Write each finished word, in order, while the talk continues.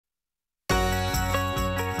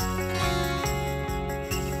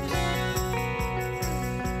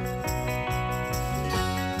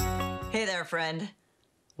Hey there, friend.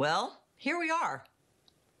 Well, here we are,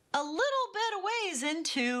 a little bit of ways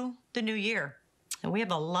into the new year. And we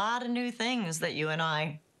have a lot of new things that you and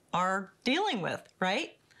I are dealing with,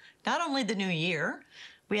 right? Not only the new year,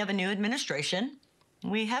 we have a new administration,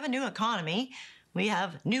 we have a new economy, we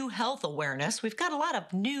have new health awareness. We've got a lot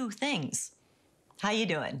of new things. How you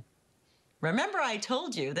doing? Remember I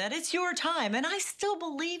told you that it's your time, and I still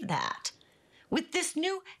believe that. With this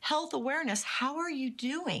new health awareness, how are you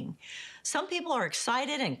doing? Some people are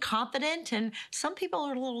excited and confident, and some people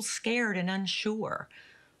are a little scared and unsure.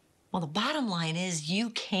 Well, the bottom line is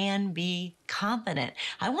you can be confident.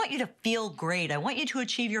 I want you to feel great. I want you to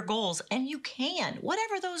achieve your goals, and you can,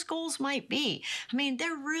 whatever those goals might be. I mean,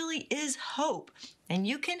 there really is hope, and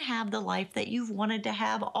you can have the life that you've wanted to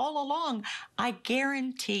have all along. I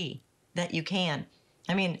guarantee that you can.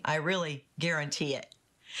 I mean, I really guarantee it.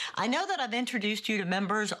 I know that I've introduced you to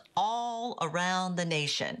members all around the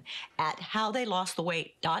nation at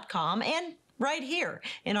howtheylosttheweight.com and right here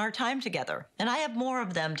in our time together. And I have more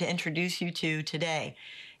of them to introduce you to today.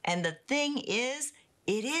 And the thing is,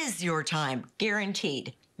 it is your time,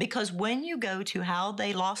 guaranteed. Because when you go to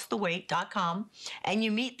howtheylosttheweight.com and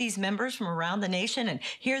you meet these members from around the nation and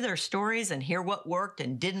hear their stories and hear what worked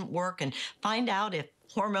and didn't work and find out if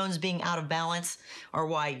hormones being out of balance are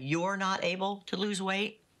why you're not able to lose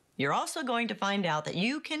weight, you're also going to find out that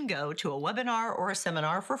you can go to a webinar or a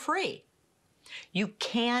seminar for free. You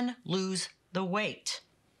can lose the weight,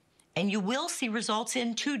 and you will see results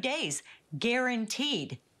in 2 days,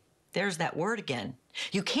 guaranteed. There's that word again.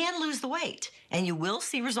 You can lose the weight, and you will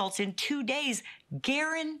see results in 2 days,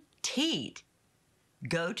 guaranteed.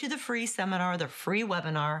 Go to the free seminar, the free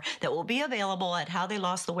webinar that will be available at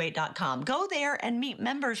howtheylosttheweight.com. Go there and meet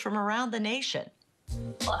members from around the nation.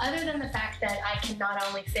 Well, other than the fact that I can not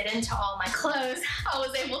only fit into all my clothes, I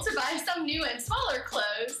was able to buy some new and smaller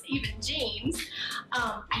clothes, even jeans.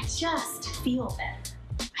 I just feel better.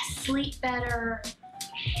 I sleep better.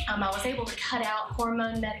 I was able to cut out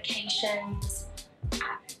hormone medications.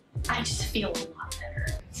 I just feel a lot better.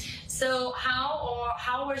 So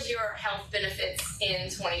how was your health benefits in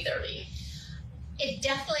 2030? It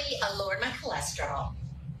definitely lowered my cholesterol.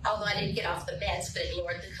 Although I didn't get off the meds, but it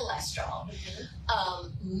lowered the cholesterol.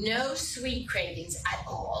 No sweet cravings at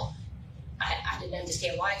all. I didn't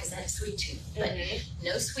understand why, because I had a sweet tooth, but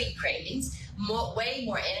no sweet cravings. Way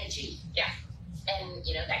more energy. Yeah. And,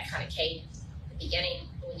 that kind of came at the beginning.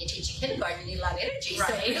 When you teach in kindergarten, you need a lot of energy. Right.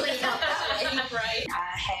 So it really helped that way. Right.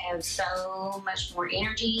 I have so much more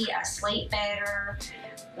energy. I sleep better.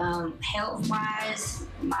 Health-wise,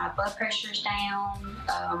 my blood pressure's down.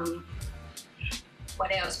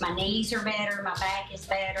 What else? My knees are better. My back is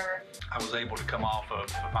better. I was able to come off of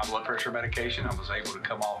my blood pressure medication. I was able to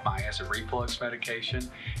come off my acid reflux medication.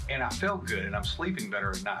 And I feel good, and I'm sleeping better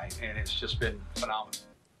at night. And it's just been phenomenal.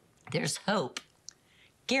 There's hope.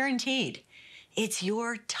 Guaranteed. It's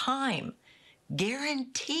your time.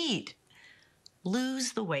 Guaranteed.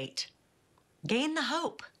 Lose the weight. Gain the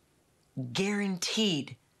hope.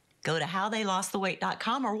 Guaranteed. Go to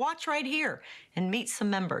howtheylosttheweight.com or watch right here and meet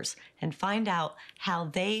some members and find out how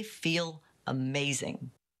they feel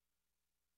amazing.